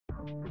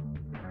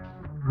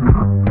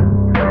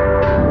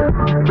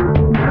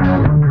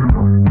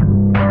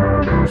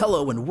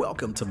Hello and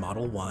welcome to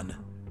Model 1.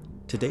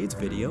 Today's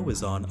video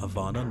is on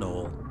Ivana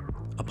Knoll,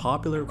 a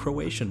popular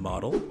Croatian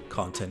model,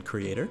 content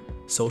creator,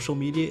 social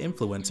media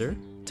influencer,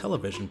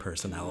 television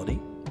personality,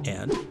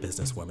 and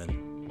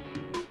businesswoman.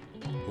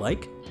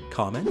 Like,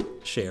 comment,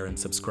 share, and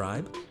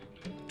subscribe,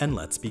 and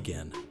let's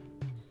begin.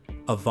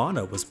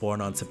 Ivana was born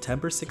on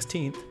September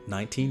 16,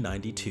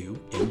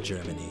 1992 in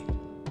Germany.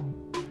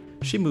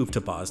 She moved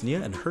to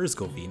Bosnia and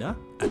Herzegovina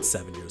at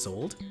 7 years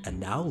old and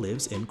now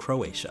lives in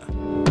Croatia.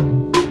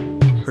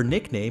 Her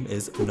nickname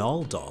is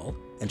Knoll Doll,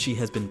 and she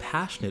has been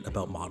passionate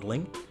about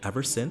modeling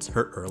ever since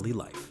her early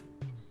life.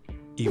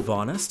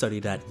 Ivana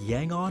studied at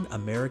Yangon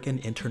American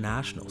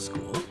International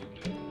School.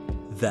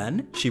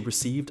 Then she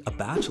received a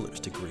bachelor's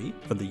degree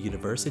from the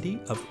University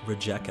of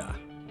Rijeka.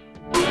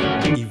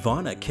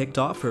 Ivana kicked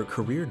off her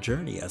career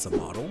journey as a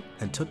model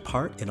and took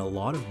part in a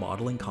lot of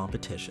modeling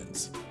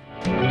competitions.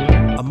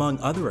 Among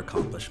other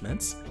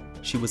accomplishments,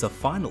 she was a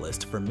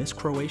finalist for Miss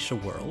Croatia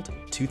World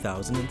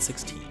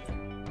 2016.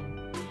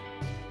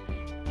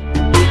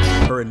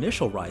 Her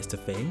initial rise to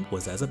fame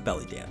was as a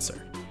belly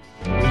dancer.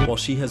 While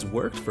she has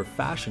worked for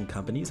fashion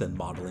companies and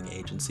modeling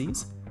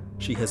agencies,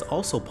 she has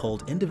also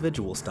pulled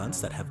individual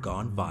stunts that have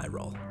gone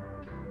viral.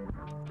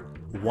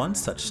 One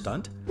such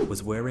stunt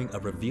was wearing a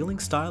revealing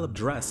style of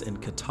dress in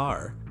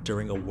Qatar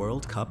during a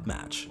World Cup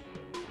match.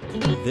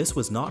 This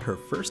was not her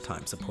first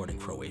time supporting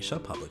Croatia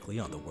publicly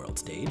on the world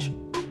stage.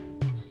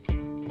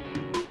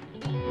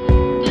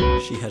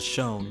 She has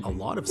shown a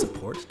lot of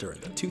support during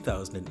the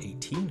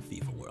 2018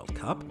 FIFA World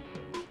Cup.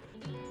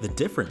 The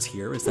difference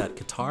here is that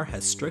Qatar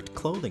has strict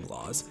clothing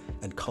laws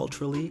and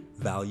culturally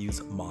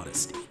values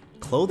modesty,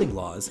 clothing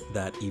laws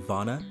that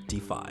Ivana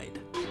defied.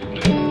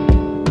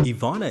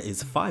 Ivana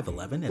is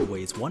 5'11" and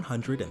weighs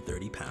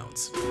 130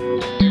 pounds.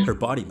 Her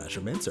body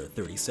measurements are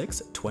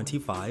 36,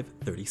 25,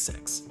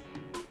 36.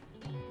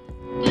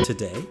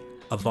 Today,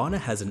 Ivana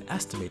has an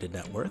estimated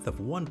net worth of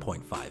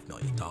 $1.5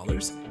 million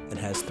and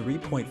has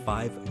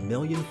 3.5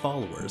 million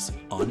followers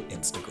on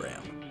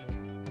Instagram.